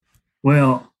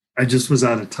Well, I just was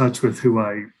out of touch with who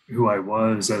I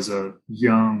was as a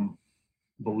young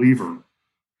believer.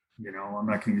 I'm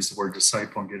not going to use the word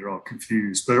disciple and get it all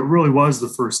confused, but it really was the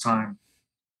first time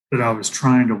that I was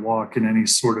trying to walk in any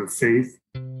sort of faith.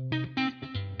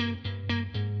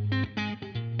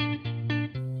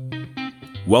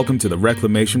 Welcome to the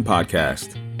Reclamation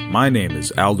Podcast. My name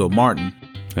is Aldo Martin.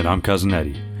 And I'm Cousin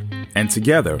Eddie. And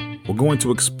together, we're going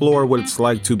to explore what it's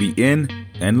like to be in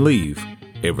and leave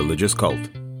a religious cult.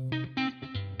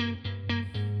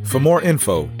 For more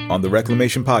info on the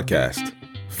Reclamation Podcast,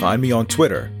 find me on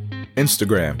Twitter,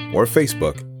 Instagram, or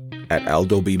Facebook at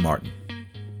Aldo B. Martin.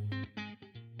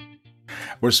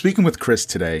 We're speaking with Chris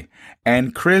today,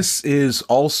 and Chris is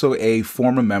also a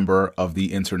former member of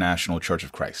the International Church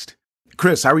of Christ.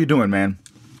 Chris, how are you doing, man?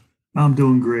 I'm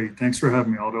doing great. Thanks for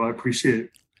having me, Aldo. I appreciate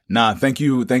it. Nah, thank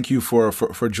you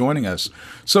for joining us.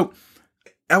 So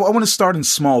I want to start in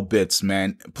small bits,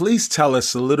 man. Please tell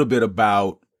us a little bit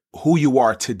about who you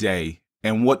are today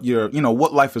and what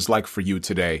what life is like for you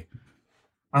today.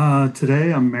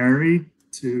 Today I'm married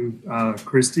to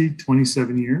Christy,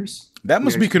 27 years. That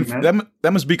must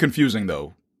be confusing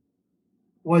though.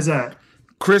 Why is that?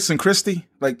 Chris and Christy?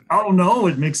 Oh no,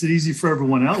 it makes it easy for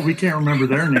everyone else. We can't remember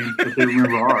their names, but they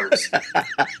remember ours.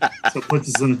 So it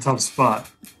puts us in a tough spot.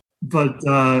 But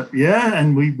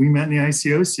and we met in the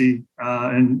ICOC,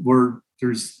 and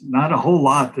there's not a whole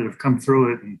lot that have come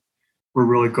through it, and we're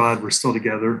really glad we're still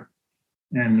together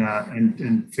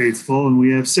and faithful. And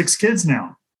we have 6 kids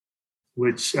now,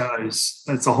 which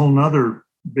that's a whole nother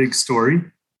big story.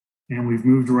 And we've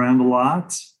moved around a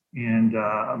lot. And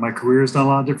my career has done a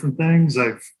lot of different things.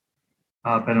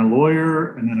 I've been a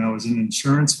lawyer, and then I was in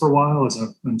insurance for a while as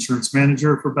an insurance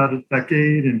manager for about a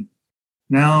decade. And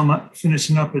now I'm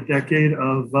finishing up a decade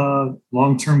of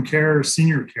long-term care,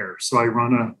 senior care. So I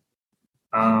run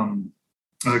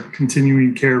a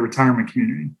continuing care retirement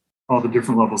community, all the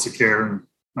different levels of care, and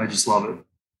I just love it.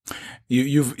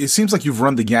 It seems like you've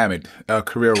run the gamut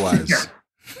career-wise.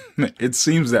 Yeah. It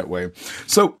seems that way.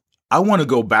 So I want to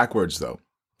go backwards, though.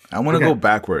 Go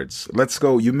backwards. Let's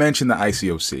go. You mentioned the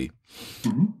ICOC.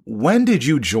 Mm-hmm. When did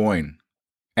you join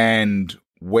and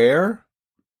where?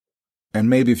 And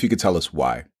maybe if you could tell us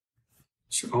why.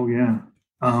 Oh, yeah.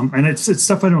 And it's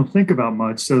stuff I don't think about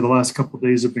much. So the last couple of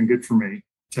days have been good for me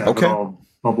to have it all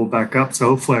bubble back up. So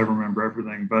hopefully I remember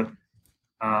everything. But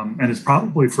and it's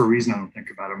probably for a reason I don't think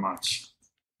about it much.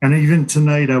 And even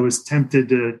tonight I was tempted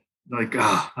to I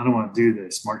don't want to do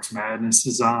this. March Madness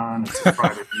is on. It's a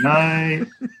Friday night.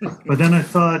 But then I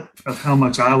thought of how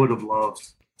much I would have loved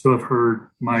to have heard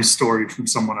my story from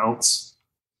someone else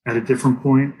at a different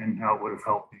point and how it would have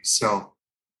helped me. So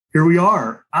here we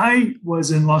are. I was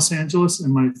in Los Angeles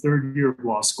in my 3rd year of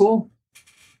law school,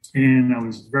 and I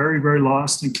was very, very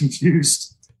lost and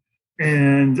confused.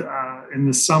 And in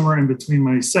the summer in between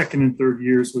my 2nd and 3rd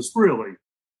years was really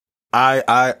I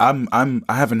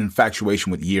have an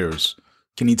infatuation with years.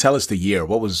 Can you tell us the year?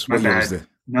 What year was it?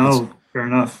 No, fair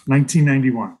enough.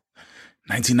 1991.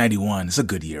 1991. It's a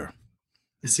good year.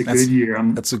 It's a good year.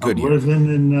 I'm living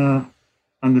in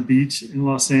on the beach in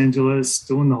Los Angeles,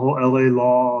 doing the whole LA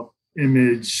law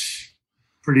image.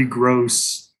 Pretty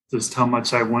gross. Just how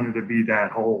much I wanted to be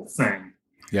that whole thing.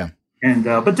 Yeah. And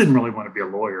but didn't really want to be a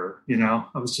lawyer. I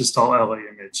was just all LA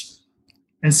image.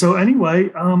 And so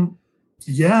anyway.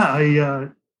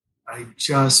 I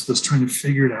just was trying to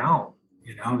figure it out.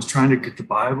 I was trying to get the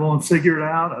Bible and figure it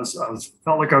out. I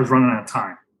felt like I was running out of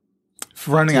time.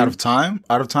 Running out of time?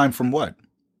 Out of time from what?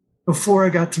 Before I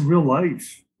got to real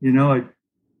life. I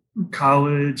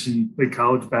college and played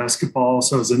college basketball,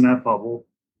 so I was in that bubble.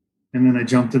 And then I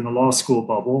jumped in the law school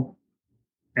bubble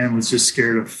and was just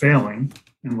scared of failing.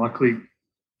 And luckily,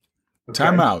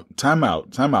 Time out.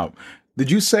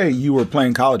 Did you say you were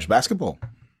playing college basketball?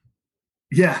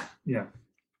 Yeah.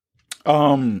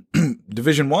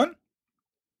 Division 1?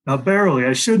 Barely.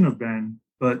 I shouldn't have been,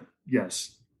 but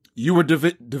yes. You were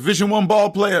Division 1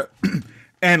 ball player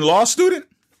and law student?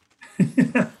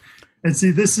 And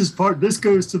see, this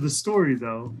goes to the story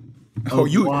though.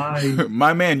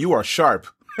 My man, you are sharp.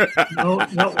 No,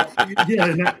 yeah,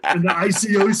 in the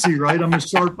ICOC, right? I'm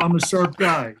a sharp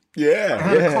guy. Yeah. I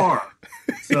had a car.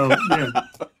 So yeah.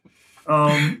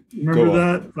 Remember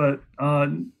that? But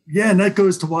and that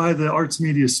goes to why the Arts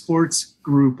Media Sports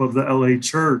group of the LA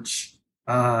Church,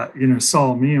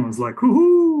 saw me and was like,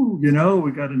 whoo, we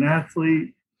got an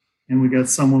athlete and we got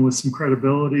someone with some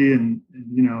credibility. And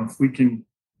if we can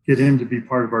get him to be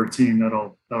part of our team,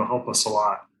 that'll help us a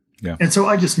lot. Yeah. And so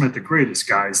I just met the greatest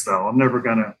guys, though. I'm never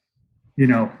going to,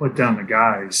 put down the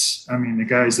guys. I mean, the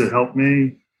guys that helped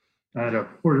me I had a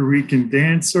Puerto Rican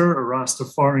dancer, a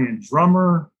Rastafarian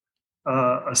drummer,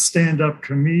 a stand-up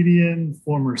comedian,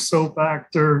 former soap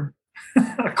actor,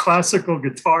 a classical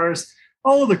guitarist,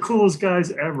 all of the coolest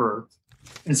guys ever.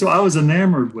 And so I was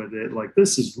enamored with it. Like,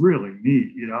 this is really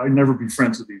neat. I'd never be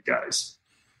friends with these guys.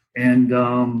 And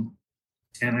I,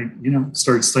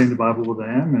 started studying the Bible with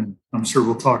them. And I'm sure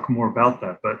we'll talk more about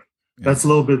that. But that's a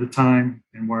little bit of the time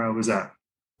and where I was at.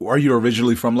 Are you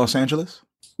originally from Los Angeles?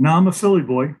 No, I'm a Philly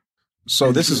boy.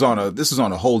 So this is on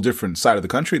a whole different side of the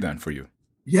country then for you.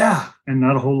 Yeah, and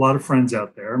not a whole lot of friends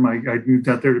out there. I moved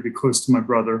out there to be close to my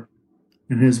brother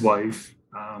and his wife.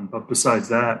 But besides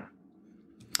that,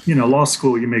 law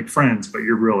school, you make friends, but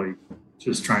you're really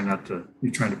just trying to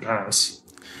pass.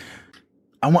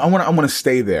 I want to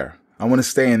stay there. I want to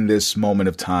stay in this moment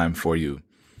of time for you.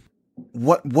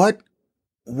 You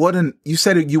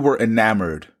said you were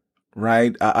enamored,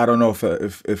 right? I don't know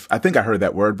if I think I heard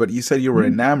that word, but you said you were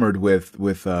enamored with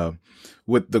the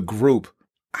group.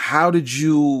 How did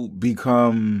you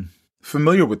become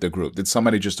familiar with the group? Did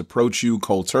somebody just approach you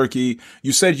cold turkey?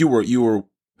 You said you were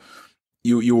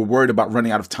worried about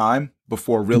running out of time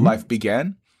before real life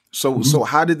began. So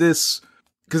how did this?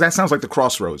 Because that sounds like the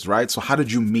crossroads, right? So how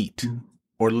did you meet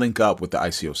or link up with the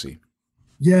ICOC?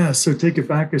 Yeah. So take it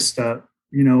back a step.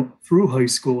 Through high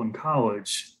school and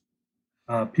college,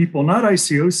 people, not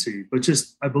ICOC, but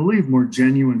just, I believe, more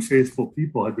genuine, faithful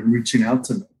people had been reaching out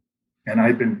to me. And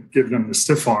I'd been giving them the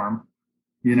stiff arm,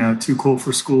 too cool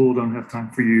for school, don't have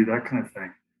time for you, that kind of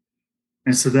thing.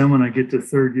 And so then when I get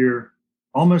to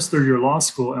almost third year law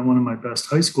school, and one of my best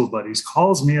high school buddies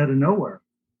calls me out of nowhere.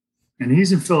 And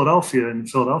he's in Philadelphia, in the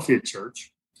Philadelphia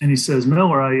church. And he says,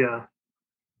 Miller,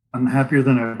 I'm happier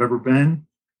than I've ever been.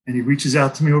 And he reaches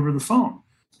out to me over the phone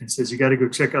and says, you got to go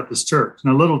check out this church.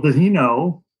 Now, little did he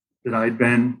know that I'd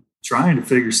been trying to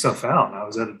figure stuff out. And I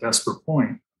was at a desperate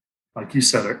point. Like you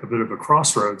said, a bit of a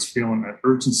crossroads, feeling that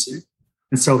urgency.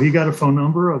 And so he got a phone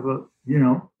number of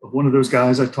one of those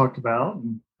guys I talked about.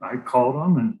 And I called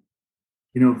him and,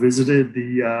 visited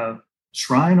the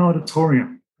Shrine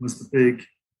Auditorium, was the big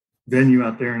venue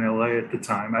out there in LA at the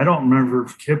time. I don't remember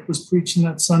if Kip was preaching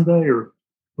that Sunday or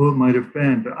who it might have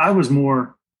been, but I was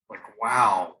more like,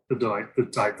 wow, the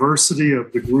diversity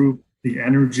of the group, the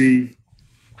energy.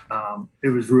 It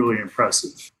was really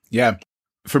impressive. Yeah,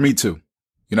 for me too.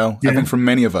 I think for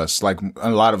many of us, like a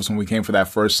lot of us, when we came for that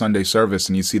first Sunday service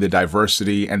and you see the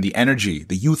diversity and the energy,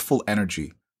 the youthful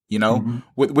energy,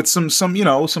 with some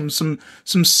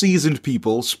seasoned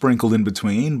people sprinkled in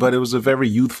between, but it was a very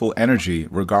youthful energy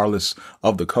regardless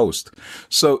of the coast.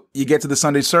 So you get to the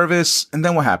Sunday service and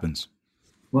then what happens?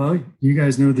 Well, you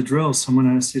guys know the drill.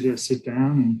 Someone asks you to sit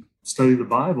down and study the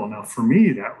Bible. Now, for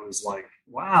me, that was like,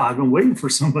 wow, I've been waiting for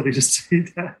somebody to say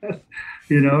that,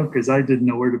 because I didn't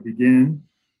know where to begin.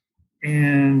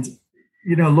 And,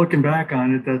 looking back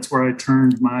on it, that's where I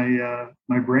turned my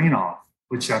brain off,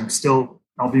 which I'll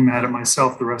be mad at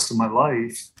myself the rest of my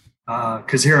life.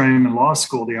 Because here I am in law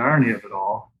school, the irony of it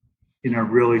all,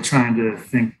 really trying to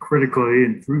think critically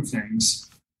and through things.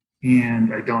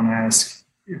 And I don't ask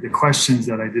the questions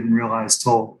that I didn't realize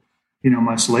till,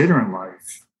 much later in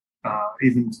life.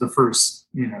 Even the first,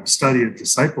 study of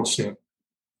discipleship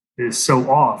is so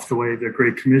off. The way the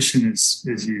Great Commission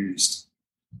is used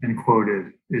and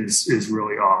quoted is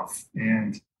really off.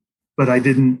 But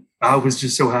I was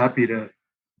just so happy to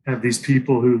have these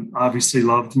people who obviously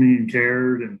loved me and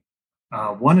cared and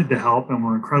wanted to help and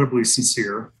were incredibly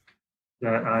sincere,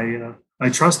 that I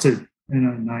trusted in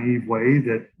a naive way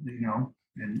that,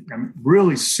 and I'm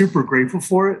really super grateful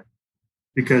for it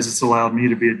because it's allowed me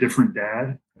to be a different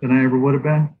dad than I ever would have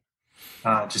been.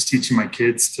 Just teaching my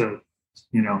kids to,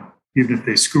 even if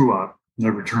they screw up,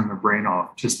 never turn their brain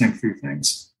off, just think through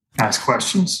things, ask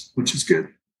questions, which is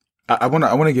good. I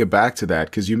want to get back to that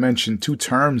because you mentioned two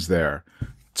terms there,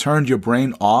 turned your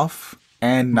brain off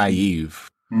and naive.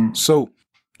 So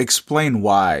explain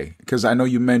why, because I know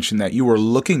you mentioned that you were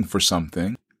looking for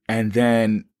something and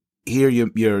then here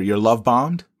you're love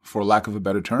bombed, for lack of a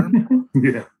better term.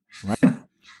 Yeah. Right.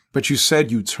 But you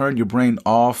said you turned your brain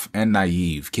off and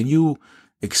naive. Can you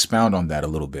expound on that a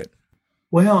little bit?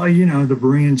 Well, the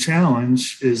Berean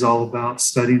challenge is all about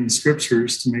studying the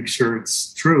scriptures to make sure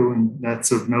it's true, and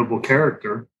that's of noble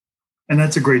character. And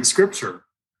that's a great scripture.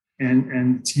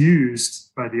 And it's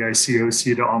used by the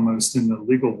ICOC to almost in the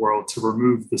legal world to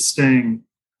remove the sting,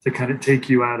 to kind of take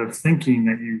you out of thinking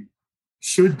that you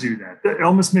should do that. It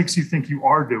almost makes you think you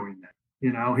are doing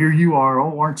that. Here you are,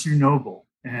 oh, aren't you noble?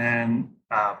 And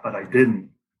but I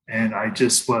didn't. And I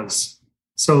just was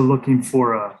so looking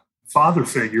for a father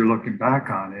figure looking back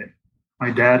on it. my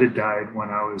dad had died when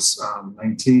I was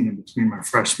 19, in between my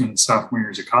freshman and sophomore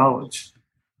years of college.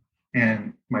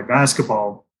 And my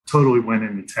basketball totally went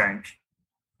in the tank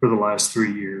for the last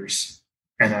 3 years.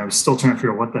 And I was still trying to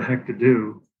figure out what the heck to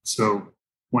do. So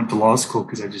went to law school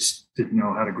because I just didn't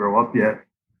know how to grow up yet.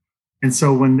 And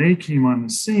so when they came on the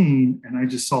scene and I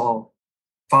just saw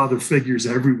father figures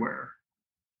everywhere,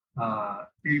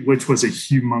 which was a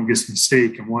humongous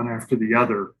mistake, and one after the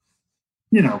other,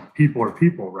 people are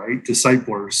people, right?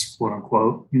 Disciplers, quote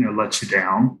unquote, let you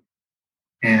down.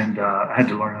 And I had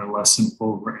to learn a lesson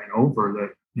over and over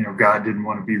that, God didn't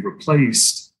want to be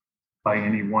replaced by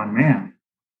any one man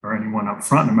or anyone up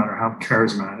front, no matter how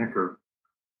charismatic or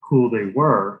cool they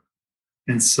were.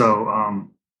 And so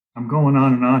I'm going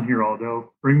on and on here,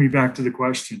 Aldo. Bring me back to the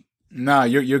question. Nah,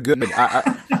 you're good.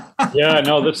 Yeah,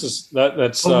 no, that's what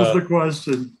was the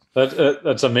question?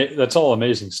 That's all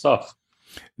amazing stuff.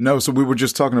 No, so we were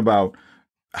just talking about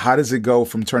how does it go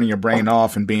from turning your brain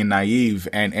off and being naive,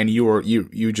 and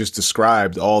you just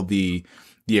described all the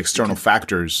external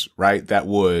factors, right? That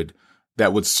would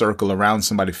circle around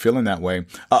somebody feeling that way.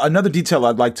 Another detail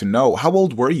I'd like to know: how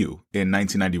old were you in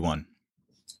 1991?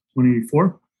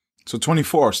 24. So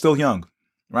 24, still young,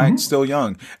 right? Mm-hmm. Still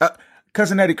young.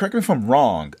 Cousin Eddie, correct me if I'm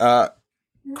wrong.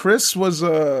 Chris was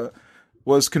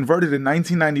converted in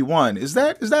 1991. Is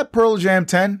that Pearl Jam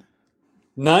 10?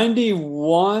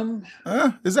 91?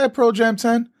 Is that Pearl Jam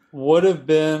 10? Would have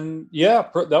been, yeah,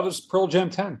 that was Pearl Jam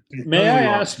 10. May I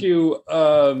ask you,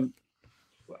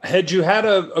 had you had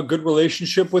a good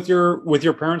relationship with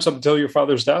your parents up until your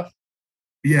father's death?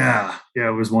 Yeah,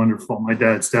 it was wonderful. My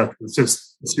dad's death was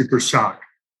just a super shock.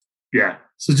 Yeah,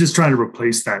 so just trying to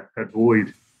replace that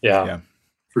void. Yeah,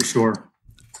 for sure.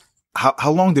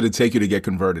 How long did it take you to get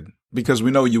converted? Because we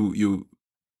know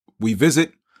we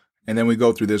visit, and then we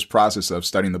go through this process of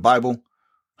studying the Bible.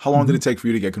 How long did it take for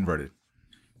you to get converted?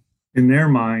 In their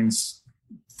minds,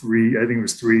 I think it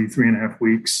was 3.5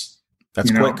 weeks. That's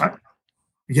quick.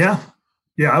 Yeah.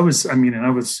 I was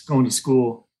going to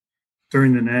school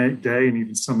during the day and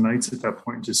even some nights at that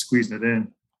point, just squeezing it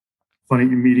in. Funny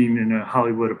meeting in a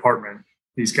Hollywood apartment,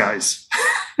 these guys.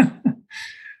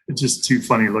 It's just too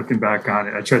funny looking back on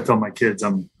it. I try to tell my kids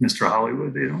I'm Mr.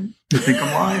 Hollywood. They think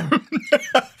I'm lying.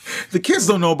 The kids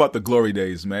don't know about the glory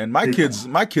days, man. My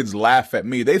kids laugh at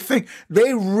me.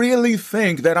 They really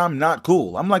think that I'm not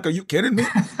cool. I'm like, are you kidding me?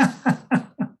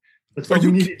 That's why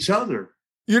we need each other.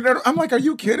 I'm like, are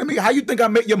you kidding me? How you think I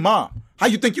met your mom? How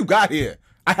you think you got here?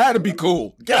 I had to be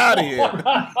cool. Get out of here.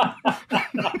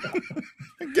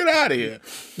 Get out of here.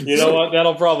 You know what?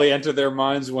 That'll probably enter their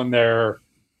minds when they're,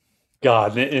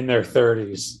 in their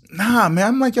 30s. Nah, man.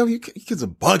 I'm like, yo, you kids are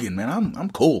bugging, man. I'm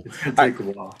cool. It's going to take a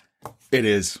while. It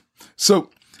is. So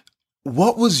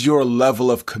what was your level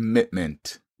of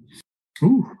commitment?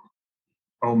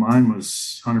 Mine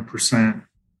was 100%.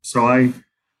 So I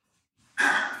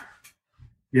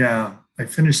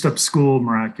finished up school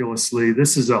miraculously.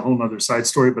 This is a whole nother side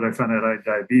story, but I found out I had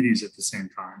diabetes at the same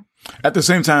time. At the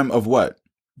same time of what?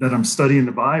 That I'm studying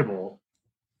the Bible,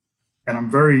 and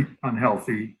I'm very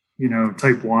unhealthy.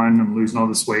 Type 1, I'm losing all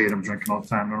this weight. I'm drinking all the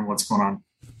time. I don't know what's going on.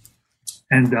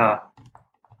 And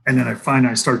then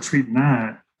I start treating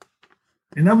that.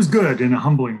 And that was good in a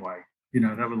humbling way.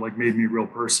 That would made me a real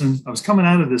person. I was coming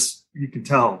out of this, you can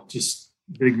tell, just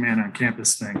big man on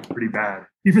campus thing pretty bad,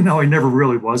 even though I never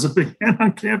really was a big man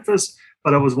on campus,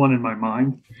 but I was one in my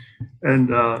mind.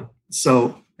 And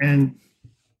and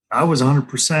I was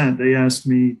 100%. They asked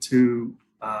me to,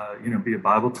 be a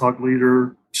Bible talk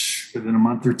leader within a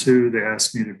month or two. They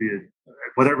asked me to be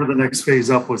whatever the next phase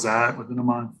up was at within a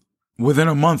month. Within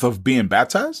a month of being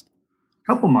baptized?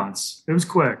 A couple months. It was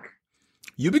quick.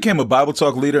 You became a Bible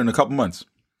talk leader in a couple months.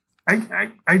 I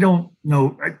don't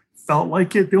know. I felt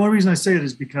like it. The only reason I say it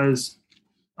is because,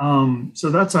 so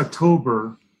that's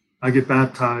October. I get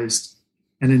baptized.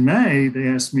 And in May, they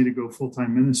asked me to go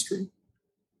full-time ministry.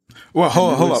 Well,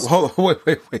 hold up.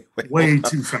 Wait. Way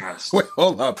too fast. Wait,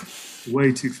 hold up.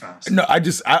 Way too fast. No, I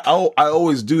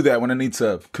always do that when I need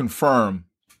to confirm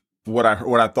what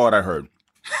I thought I heard.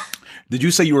 Did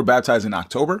you say you were baptized in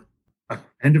October?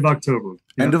 End of October.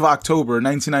 Yeah. End of October,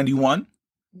 1991?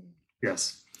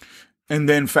 Yes. And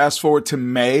then fast forward to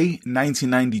May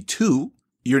 1992,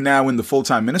 you're now in the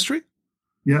full-time ministry?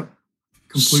 Yep.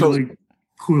 Completely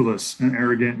clueless and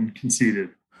arrogant and conceited.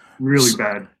 Really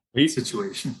bad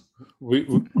situation. We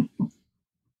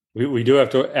do have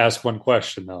to ask one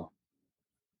question, though.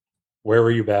 Where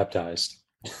were you baptized?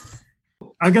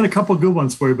 I got a couple good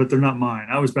ones for you, but they're not mine.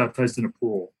 I was baptized in a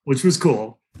pool, which was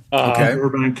cool. Okay.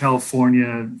 Urban,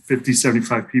 California, 50,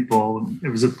 75 people. It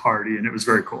was a party, and it was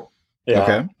very cool. Yeah.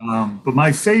 Okay. But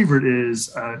my favorite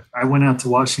is I went out to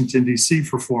Washington, D.C.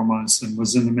 for 4 months and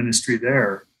was in the ministry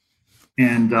there.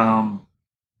 And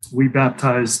we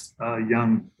baptized a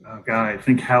young guy, I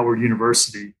think Howard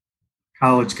University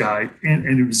college guy, and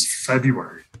it was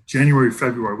January,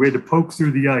 February. We had to poke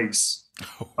through the ice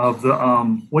of the,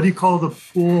 what do you call the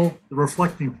pool? The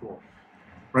reflecting pool,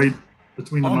 right?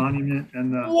 Between the monument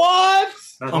and the... What?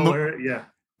 That whole area, yeah.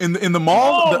 In the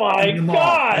mall? Oh my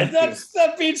God,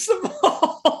 that beats the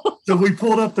mall. So we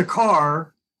pulled up the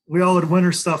car. We all had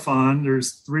winter stuff on.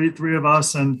 There's three of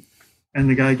us and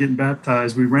the guy getting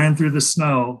baptized. We ran through the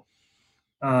snow.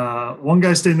 One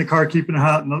guy stayed in the car keeping it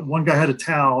hot, and one guy had a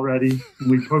towel ready.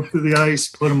 And we poked through the ice,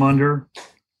 put him under,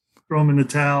 throw him in the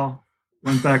towel,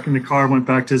 went back in the car, went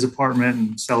back to his apartment,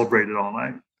 and celebrated all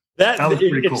night. That was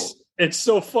pretty cool. It's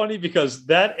so funny because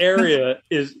that area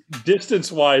is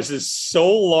distance-wise is so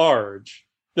large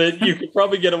that you could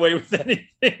probably get away with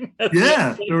anything.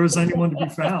 Yeah, there was anyone to be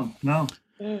found. No.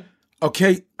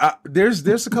 Okay,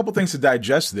 there's a couple things to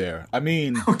digest there. I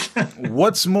mean,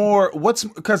 what's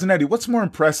Cousin Eddie, what's more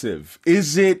impressive?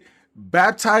 Is it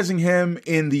baptizing him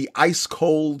in the ice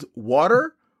cold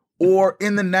water or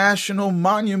in the National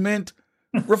Monument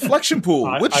reflection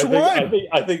pool? Which one?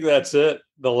 I think that's it.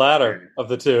 The latter of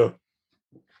the two.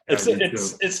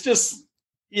 It's just,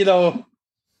 I don't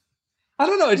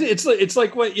know. It's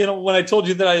like what, when I told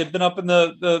you that I had been up in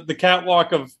the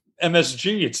catwalk of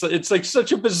MSG, it's like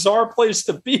such a bizarre place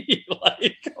to be,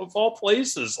 like, of all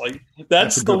places. Like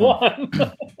that's the one.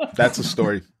 That's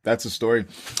a story.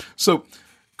 So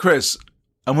Chris,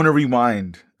 I'm going to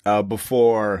rewind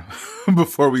before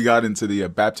we got into the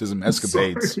baptism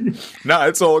escapades. No,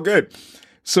 it's all good.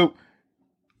 So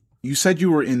you said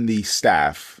you were in the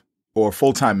staff or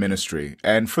full-time ministry.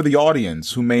 And for the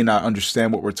audience who may not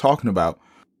understand what we're talking about,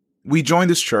 we joined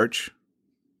this church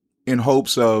in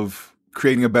hopes of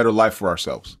creating a better life for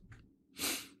ourselves.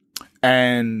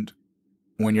 And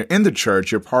when you're in the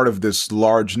church, you're part of this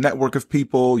large network of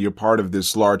people. You're part of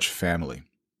this large family.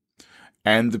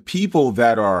 And the people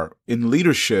that are in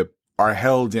leadership are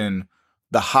held in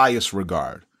the highest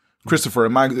regard. Chris,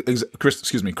 am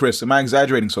I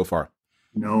exaggerating so far?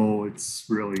 No, it's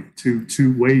really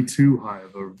way too high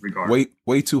of a regard.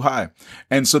 Way too high.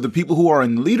 And so the people who are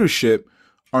in leadership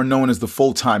are known as the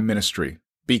full-time ministry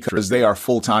because they are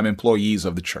full-time employees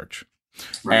of the church.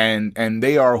 Right. And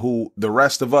they are who the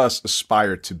rest of us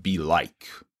aspire to be like.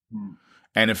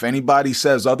 And if anybody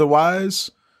says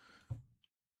otherwise,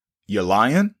 you're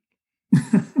lying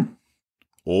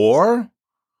or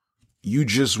you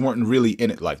just weren't really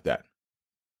in it like that.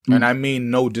 And I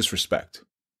mean no disrespect.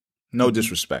 No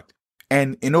disrespect.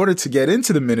 And in order to get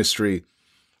into the ministry,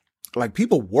 like,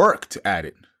 people worked at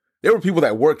it. There were people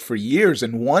that worked for years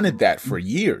and wanted that for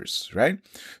years, right?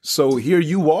 So here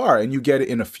you are and you get it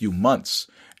in a few months.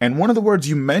 And one of the words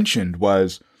you mentioned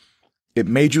was, it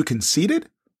made you conceited?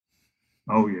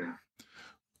 Oh, yeah.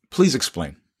 Please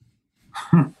explain.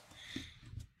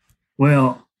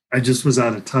 Well, I just was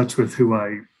out of touch with who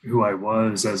I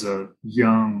was as a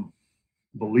young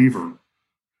believer.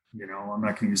 I'm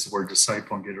not going to use the word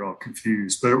disciple and get it all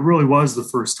confused, but it really was the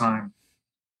first time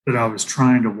that I was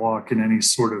trying to walk in any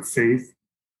sort of faith,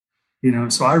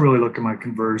 so I really look at my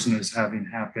conversion as having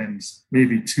happened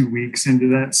maybe 2 weeks into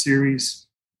that series,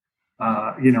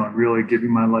 and really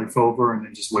giving my life over and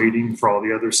then just waiting for all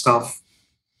the other stuff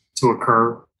to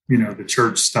occur, the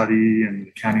church study and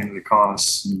the counting of the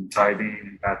costs and tithing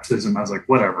and baptism. I was like,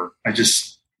 whatever, I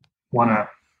just want to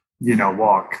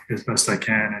walk as best I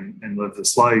can and live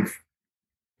this life.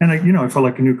 And I felt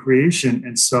like a new creation.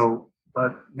 And so,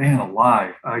 but man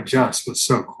alive, I just was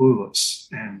so clueless.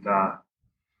 And,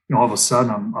 all of a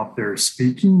sudden I'm up there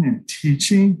speaking and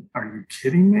teaching. Are you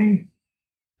kidding me?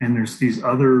 And there's these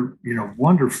other,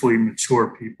 wonderfully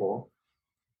mature people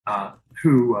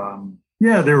who,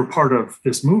 they were part of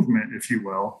this movement, if you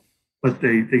will, but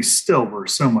they still were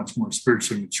so much more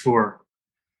spiritually mature.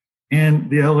 And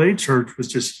the LA church was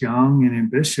just young and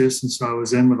ambitious. And so I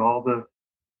was in with all the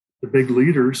big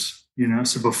leaders,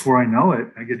 so before I know it,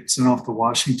 I get sent off to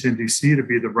Washington, D.C. to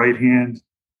be the right hand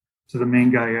to the main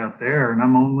guy out there. And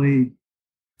I'm only,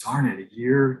 a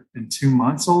year and 2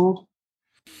 months old,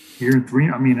 year and 3.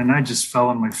 And I just fell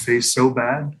on my face so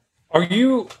bad. Are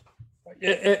you,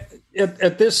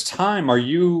 at this time,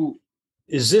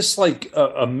 is this like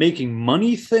a making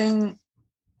money thing?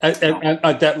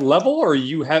 At that level, or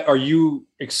are you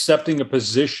accepting a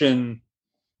position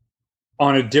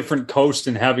on a different coast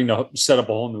and having to set up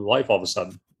a whole new life all of a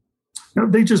sudden? No,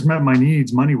 they just met my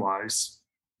needs money-wise.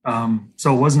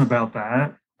 So it wasn't about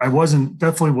that. I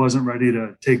definitely wasn't ready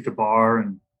to take the bar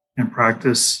and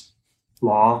practice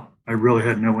law. I really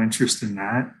had no interest in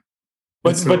that.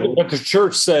 But the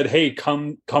church said, "Hey,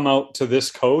 come out to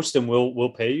this coast, and we'll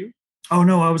pay you." Oh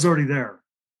no, I was already there.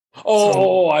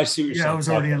 I see what you're saying. I was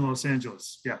already in Los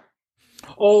Angeles. Yeah.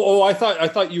 I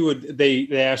thought you would. They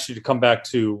asked you to come back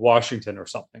to Washington or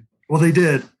something. Well, they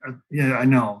did. Yeah, I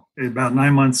know. About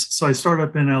 9 months. So I started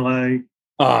up in LA.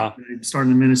 I started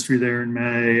the ministry there in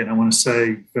May, and I want to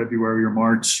say February or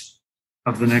March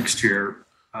of the next year.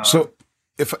 So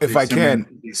if I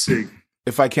can, DC.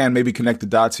 If I can maybe connect the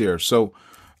dots here. So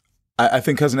I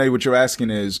think, Cousin Eddie, what you're asking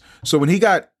is, so when he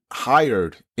got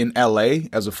hired in LA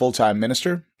as a full-time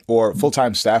minister or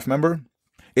full-time staff member,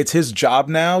 it's his job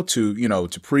now to,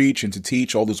 to preach and to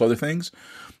teach all those other things.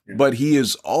 Yeah. But he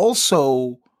is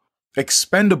also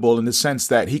expendable in the sense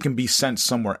that he can be sent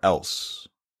somewhere else,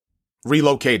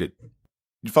 relocated.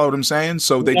 You follow what I'm saying?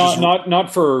 So they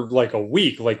not for like a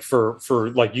week, like for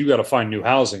like you got to find new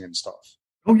housing and stuff.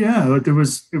 Oh yeah, it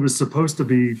was supposed to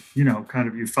be, kind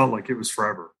of, you felt like it was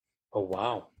forever. Oh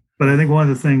wow. But I think one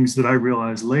of the things that I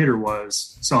realized later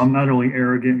was, so I'm not only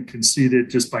arrogant and conceited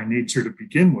just by nature to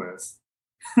begin with,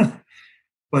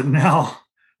 but now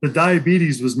the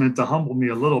diabetes was meant to humble me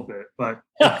a little bit, but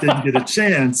it didn't get a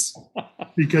chance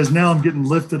because now I'm getting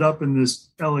lifted up in this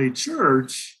LA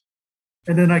church,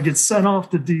 and then I get sent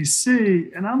off to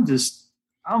DC, and I'm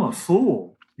a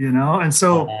fool, And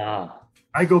so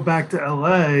I go back to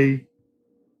LA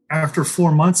after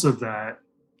 4 months of that.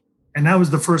 And that was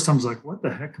the first time I was like, what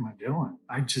the heck am I doing?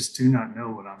 I just do not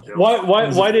know what I'm doing.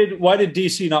 Why did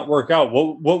DC not work out?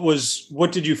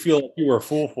 What did you feel like you were a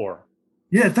fool for?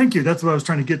 Yeah, thank you. That's what I was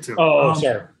trying to get to.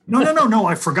 Sorry. No,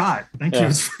 I forgot. Thank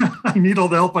you. I need all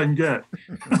the help I can get.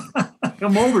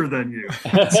 I'm older than you.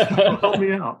 So help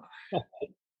me out.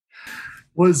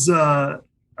 I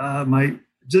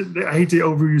hate to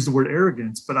overuse the word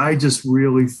arrogance, but I just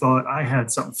really thought I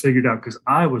had something figured out because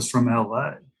I was from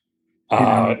LA.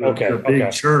 The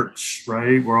big church,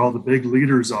 right, where all the big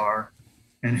leaders are.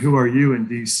 And who are you in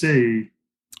DC?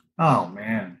 Oh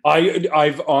man.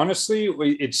 I've honestly,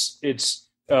 it's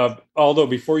although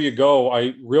before you go,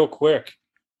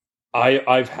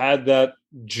 I've had that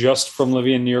just from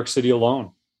living in New York City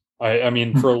alone. I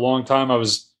mean, for a long time I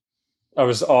was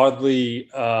oddly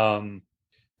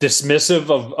dismissive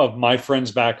of my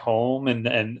friends back home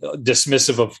and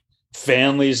dismissive of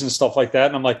families and stuff like that.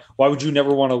 And I'm like, why would you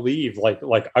never want to leave?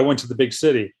 Like I went to the big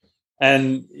city,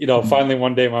 and finally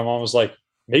one day my mom was like,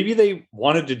 maybe they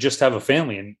wanted to just have a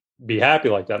family and be happy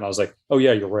like that. And I was like, oh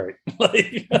yeah, you're right.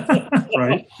 Right.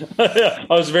 I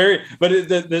was very, but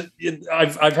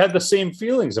I've had the same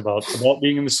feelings about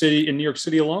being in New York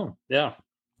City alone. Yeah,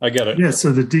 I get it. Yeah.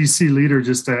 So the DC leader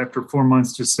just after 4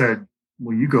 months just said,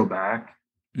 will you go back?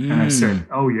 And I said,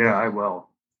 oh yeah, I will.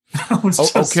 Okay.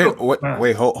 So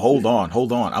wait, hold on.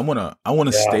 I want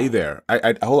to stay there.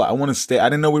 Hold on. I want to stay. I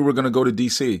didn't know we were going to go to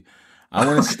DC. I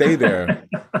want to stay there.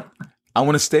 I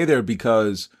want to stay there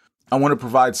because I want to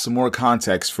provide some more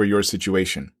context for your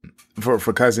situation, for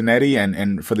Cousin Eddie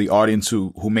and for the audience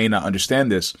who may not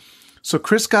understand this. So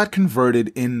Chris got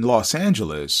converted in Los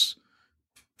Angeles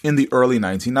in the early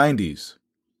 1990s.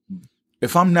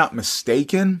 If I'm not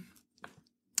mistaken,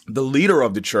 the leader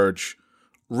of the church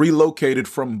relocated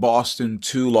from Boston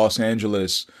to Los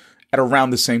Angeles at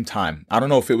around the same time. I don't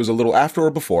know if it was a little after or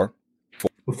before.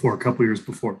 Before, a couple years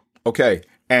before. Okay.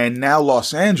 And now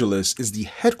Los Angeles is the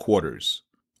headquarters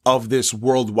of this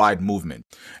worldwide movement.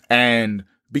 And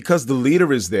because the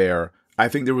leader is there, I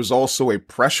think there was also a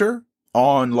pressure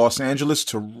on Los Angeles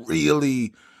to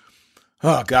really,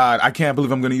 oh God, I can't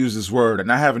believe I'm going to use this word. And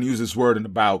I haven't used this word in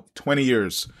about 20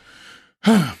 years.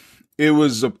 It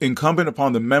was incumbent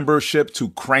upon the membership to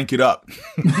crank it up.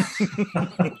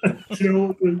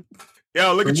 Yo,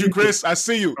 look at you, Chris. I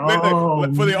see you.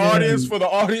 For the audience,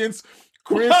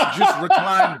 Chris just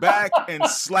reclined back and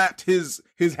slapped his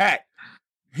hat.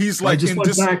 He's like,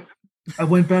 I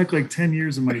went back like 10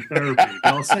 years in my therapy.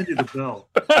 I'll send you the bill.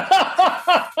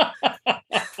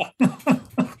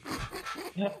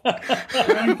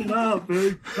 Crank it up,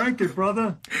 babe. Crank it,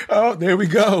 brother. Oh, there we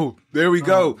go.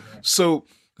 So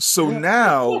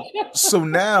now,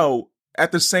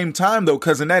 at the same time, though,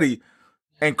 Cousin Eddie,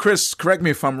 and Chris, correct me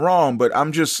if I'm wrong, but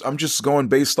I'm just going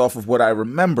based off of what I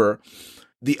remember.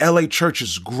 The LA church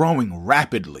is growing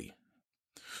rapidly.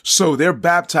 So they're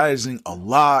baptizing a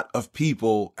lot of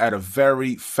people at a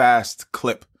very fast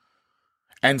clip.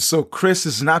 And so Chris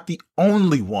is not the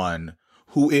only one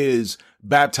who is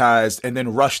baptized and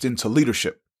then rushed into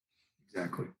leadership.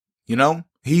 Exactly.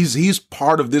 He's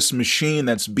part of this machine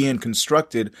that's being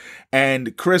constructed.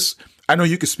 And Chris, I know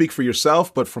you can speak for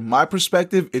yourself, but from my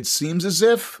perspective, it seems as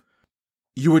if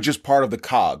you were just part of the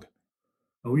cog.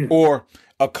 Oh yeah. Or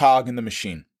a cog in the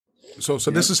machine. So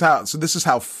this is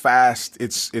how fast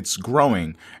it's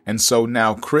growing. And so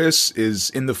now Chris is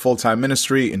in the full-time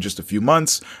ministry in just a few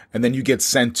months, and then you get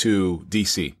sent to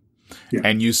DC. Yeah.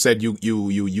 And you said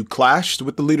you clashed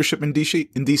with the leadership in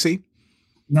DC?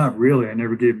 Not really. I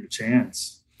never gave him a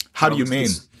chance. How do you mean?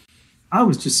 I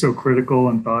was just so critical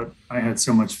and thought I had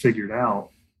so much figured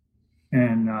out.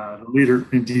 And the leader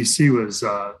in DC was,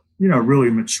 really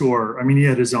mature. I mean, he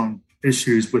had his own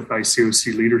issues with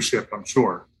ICOC leadership, I'm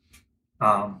sure.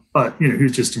 But, he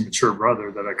was just a mature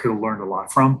brother that I could have learned a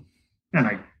lot from. And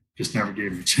I just never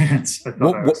gave him a chance. I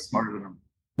thought I was smarter than him.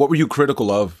 What were you critical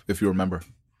of, if you remember?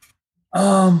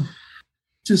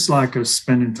 Just lack of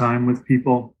spending time with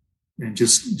people and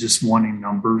just wanting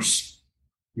numbers,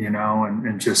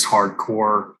 and just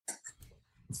hardcore,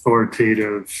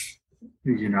 authoritative,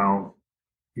 you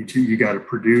got to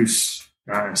produce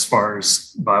as far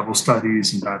as Bible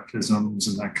studies and baptisms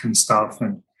and that kind of stuff.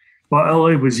 And while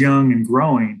LA was young and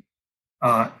growing,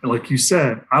 like you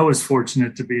said, I was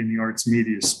fortunate to be in the arts,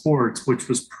 media, sports, which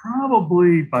was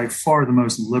probably by far the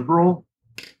most liberal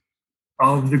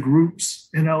of the groups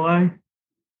in LA.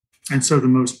 And so the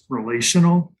most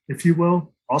relational, if you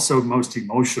will, also most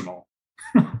emotional.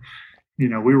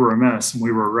 We were a mess and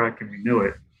we were a wreck and we knew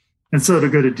it. And so to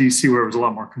go to DC where it was a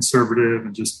lot more conservative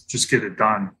and just get it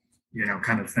done,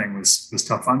 kind of thing was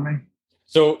tough on me.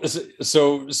 So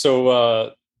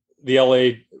the LA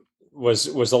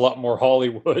was a lot more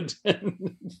Hollywood.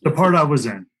 The part I was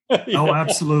in. Yeah. Oh,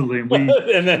 absolutely.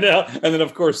 And then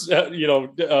of course,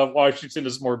 Washington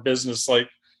is more business, like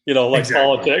exactly.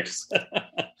 Politics.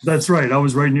 That's right. I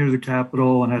was right near the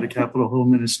Capitol and had a Capitol Hill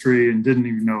ministry and didn't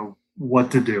even know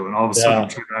what to do. And all of a sudden I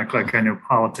tried to act like I knew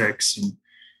politics. And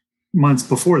months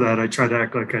before that, I tried to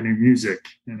act like I knew music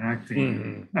and acting.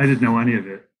 Mm-hmm. I didn't know any of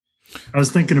it. I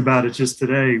was thinking about it just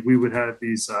today. We would have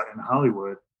these in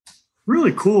Hollywood,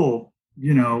 really cool,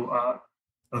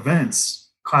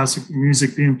 events, classic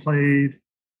music being played,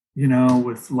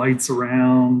 with lights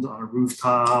around on a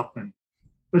rooftop.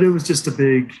 But it was just a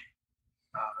big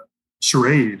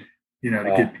charade,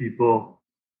 to get people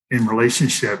in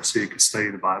relationships so you could study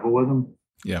the Bible with them.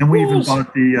 Yeah. And we even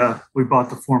bought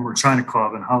the former China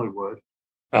Club in Hollywood.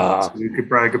 So we could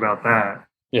brag about that.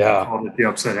 Yeah. We called it the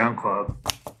Upside Down Club.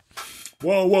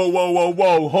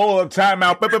 Whoa. Hold up, time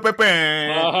out.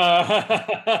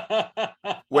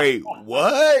 Wait,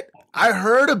 what? I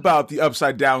heard about the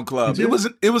Upside Down Club. It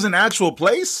was an actual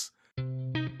place?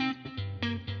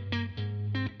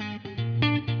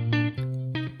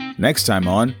 Next time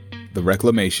on The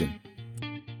Reclamation.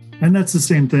 And that's the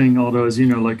same thing, Aldo, as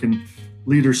like in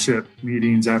leadership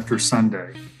meetings after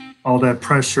Sunday. All that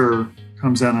pressure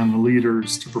comes out on the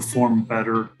leaders to perform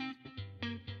better